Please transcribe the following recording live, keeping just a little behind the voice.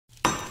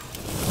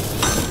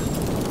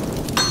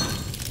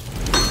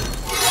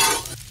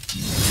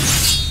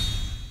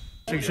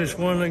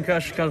661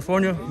 Lancaster,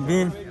 California.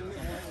 Beam.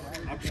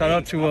 Shout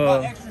out to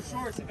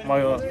my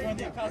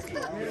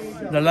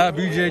the lab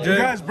BJJ. You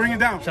guys bring it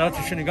down. Shout out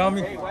to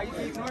Shinigami.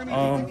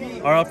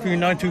 RIP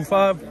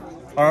 925.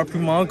 RIP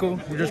my uncle,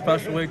 who just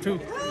passed away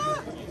too.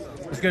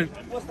 Let's get it.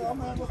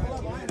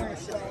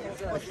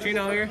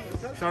 Chino here.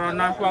 Shout out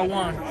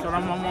 951. Shout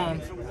out my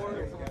mom.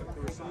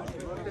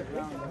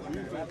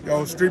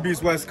 Yo,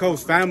 Streetbeefs West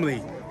Coast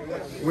family.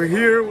 We're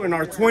here in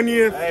our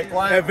 20th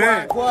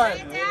event.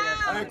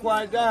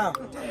 Quiet down.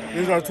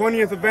 This is our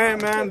 20th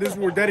event, man.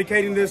 We're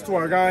dedicating this to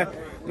our guy,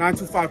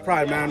 925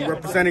 Pride, man.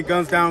 Representing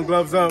guns down,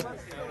 gloves up.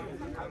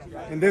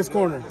 In this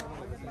corner,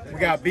 we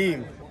got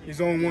Beam. He's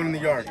 0-1 in the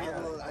yard.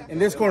 In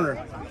this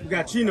corner, we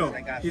got Chino.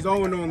 He's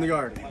 0-0 in the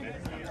yard.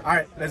 All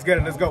right, let's get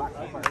it. Let's go.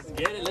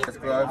 Let's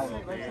gloves.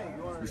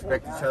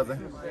 Respect each other.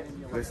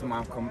 Listen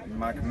to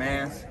my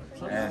commands.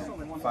 And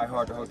fight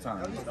hard the whole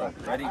time.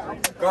 Ready?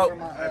 Go.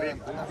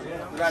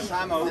 We got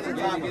time over. We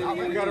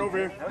got it over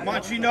here. Come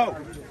on, Chino.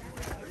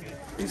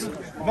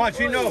 Come on,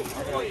 Chino.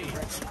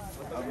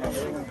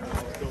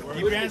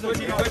 Keep your hands on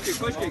Chino.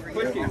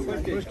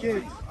 Push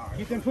kick.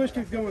 Keep them push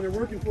kicks going. They're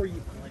working for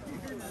you.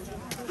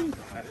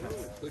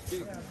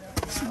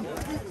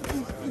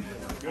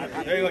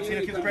 There you go,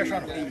 Chino. Keep the pressure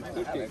on him.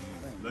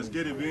 Let's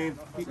get it, Bean.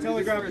 Keep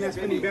telegraphing that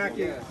spinning back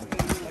in.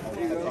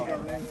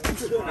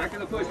 Back in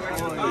the push.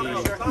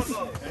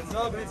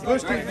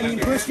 Push kick, Bean.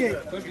 Push kick.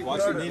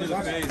 Watch your knee to the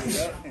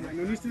face.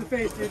 No knees to the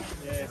face, dude.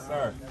 Yes,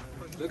 sir.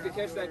 Look to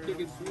catch that kick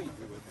and sweep.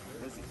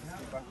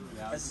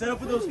 Let's set up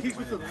with those kicks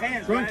with the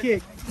hands. Front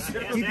kick.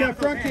 Keep that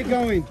front kick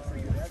going.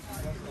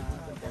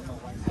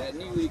 That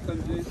knee when he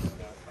comes in.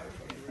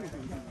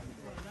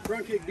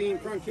 Front kick, Bean.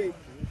 Front kick.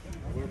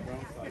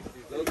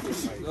 Low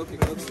kick.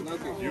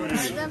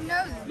 Them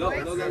noses. Low.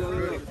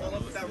 Follow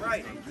up with that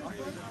right.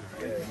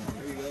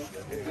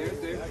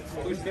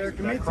 Push there.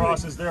 That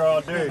cross is there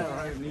all day.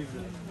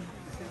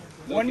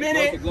 1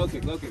 minute. Low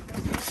kick.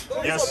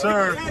 Yes,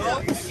 sir.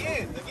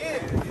 Again.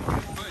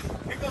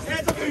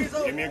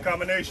 Give me a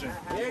combination.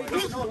 There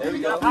we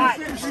go.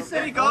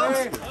 There he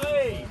goes.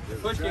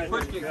 Push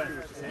kick.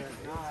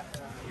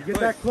 You get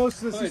that close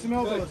to see some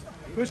elbows.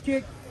 Push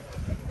kick.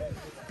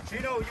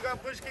 Chino, you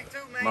got push kick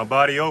too, man. My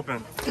body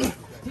open.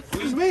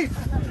 Sweep.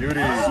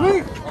 Beauty.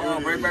 Sweep.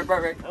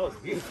 Break.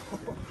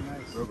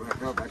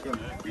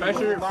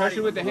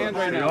 Pressure with the hands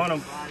right Stay now. on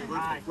him.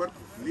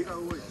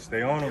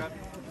 Stay on him.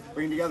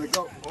 Bring together,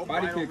 go.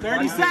 Body kick.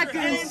 30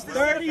 seconds.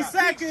 30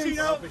 seconds.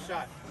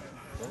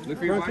 Look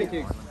for your body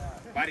kick.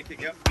 Body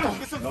kick, yep.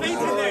 Get some face in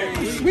there.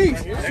 Sweep.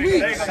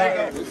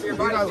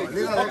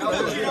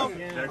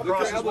 That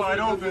cross is wide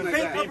open.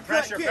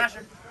 Pressure.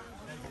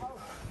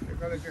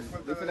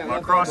 My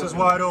cross is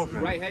wide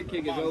open. Right head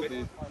kick is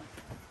open.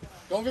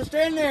 Don't just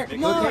stand there.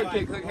 Come Look on. head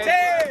kick. Look head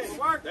kick.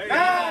 10,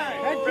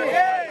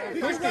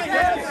 9, Push kick.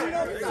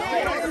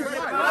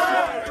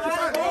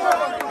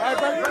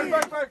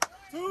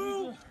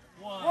 2,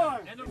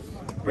 1.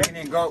 Bring it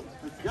in, go.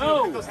 Pick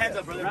those hands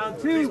up, brother. Round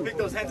 2. Please pick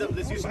those hands up.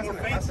 Let's use some more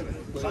feints.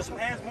 Show some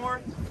hands more.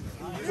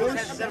 Use those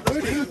hands instead of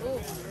those feet.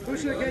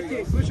 Push your head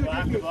kick. Push your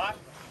head kick.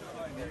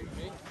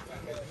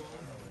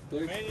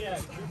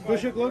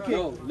 Push your low kick.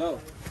 Low. Low.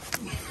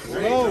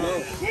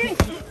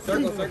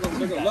 Circle.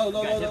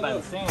 Low.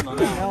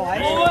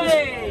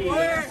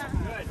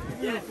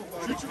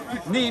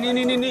 Knee.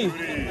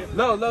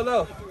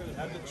 Low.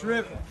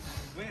 Trip.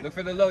 Look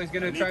for the low. He's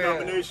gonna try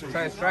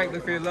to strike.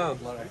 Look for your low.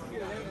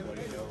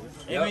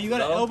 Hey, man, you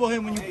gotta elbow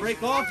him when you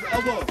break off.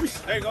 Elbow.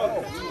 There you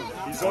go.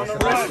 He's on the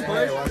run.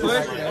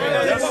 Push.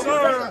 Yes,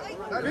 sir.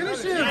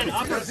 Finish him.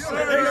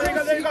 There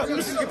you go.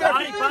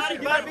 Body.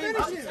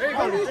 There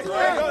you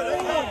go.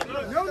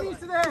 No knees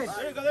to the head.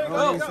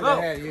 Low.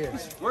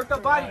 Work the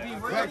body, B.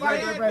 Work the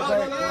body.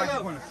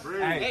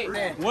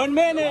 Hey, 1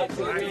 minute.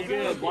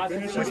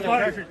 Finish this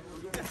fight.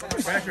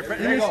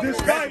 Finish this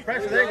fight.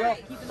 Pressure. There you go.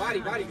 Body.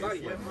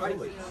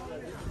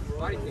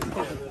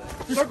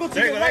 Circle to the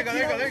right.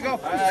 There you go.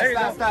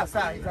 Stop.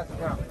 He got the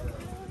ground.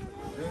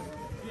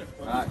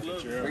 Alright,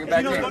 bring it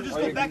back Chino, in. don't just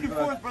go back and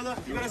forth, brother.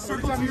 You gotta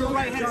circle to your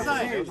right hand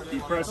side.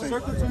 Keep pressing.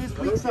 Circle to his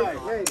weak side.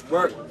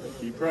 Work.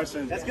 Keep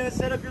pressing. That's gonna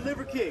set up your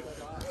liver kick.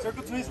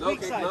 Circle to his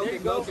weak side. There you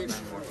go.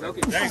 Low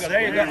kick. There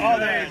you go. Oh,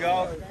 there you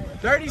go.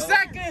 30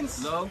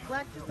 seconds. Low.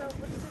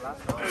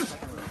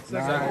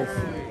 Nice.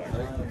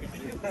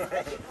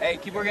 Hey,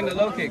 keep working the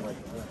low kick.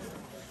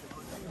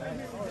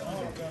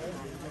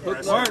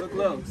 Hook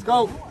low.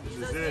 Scope.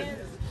 This is it.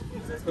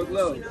 Hook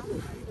low.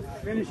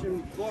 Finish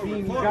him.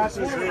 Beam, you got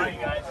this.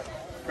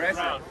 Press.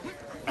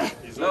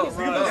 Low.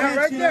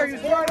 Right there.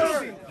 He's wide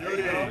open.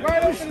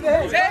 Right open to the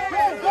head.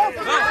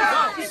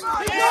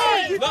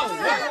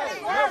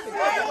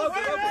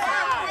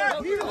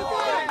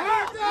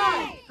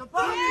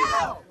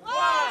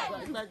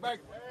 Back.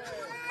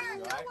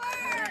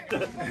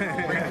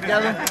 Bring it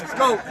together.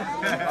 Scope.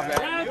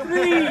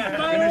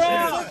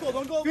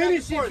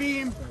 Finish it,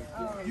 Beam.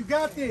 You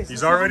got this.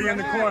 He's already in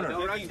the corner.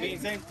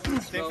 Same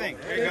thing.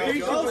 There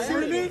you go. Let's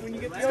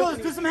go.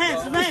 Let's do some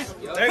hands.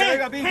 There you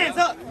go, Beam. Hands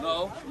up.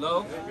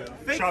 Low.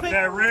 Chop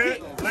that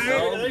red leg.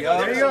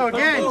 There you go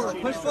again.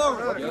 Push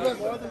forward.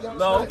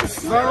 Low.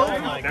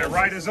 That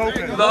right is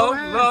open. Low.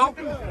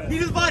 Knee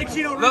to the body,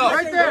 Chino. Low.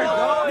 Right there.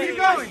 Keep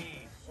going.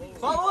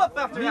 Follow up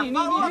after that. Knee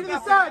to the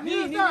side.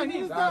 Knee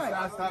to the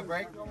side. Stop,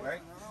 break.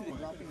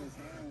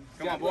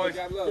 Come on, boys.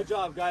 Good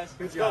job, guys.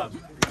 Good job.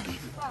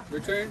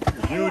 Return.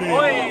 Beauty.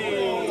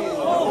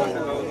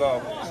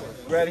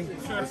 Ready?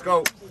 Let's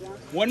go.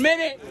 1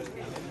 minute.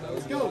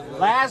 Let's go.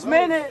 Last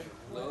minute.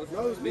 Low.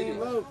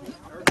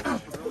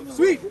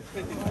 Sweet.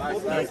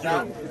 Thank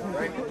you.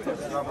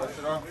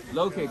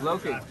 Low kick.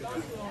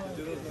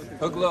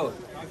 Hook low.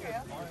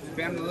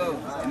 Spam the low.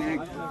 And then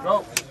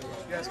go.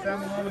 Yes,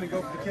 family moment and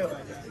go for the kill.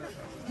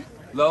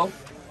 Low.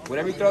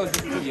 Whatever he throws,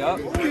 just do. Yup.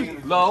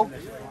 Low.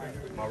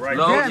 All right.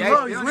 Low. Yeah,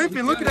 low. He's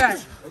limping. Look at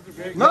that.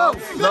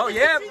 Low.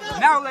 Yeah.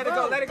 Now let it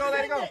go.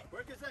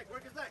 Work his leg.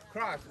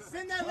 Cross.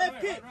 Send that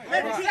left kick.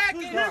 Left kick.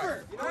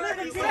 Liver.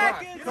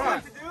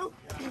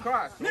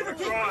 Cross. Liver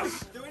kick.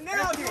 Do it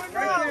now.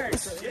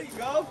 There you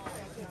go.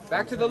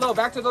 Back to the low.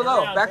 Knee to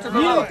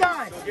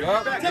thigh.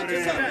 Yup. Protect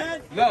yourself,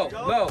 man.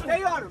 Low.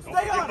 Stay on him.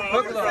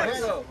 Hook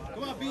low.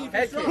 Come on, Beam.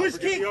 Head kick. Push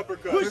kick.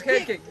 Push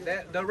head kick.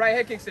 The right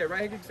head kick's there.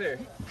 Right head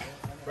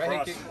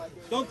kick.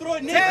 Don't throw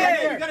it near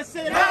there. You gotta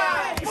set it up.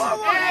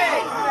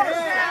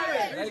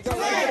 Let it go.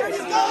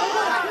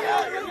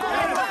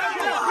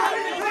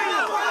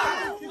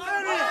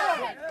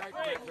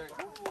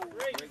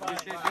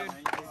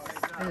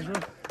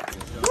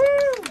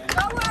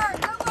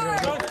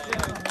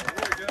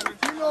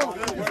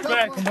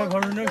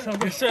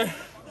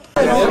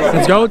 It's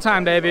It's go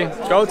time, baby.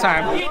 Go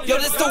time. Yo,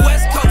 this the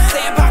West Coast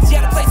sandbox, you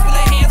gotta play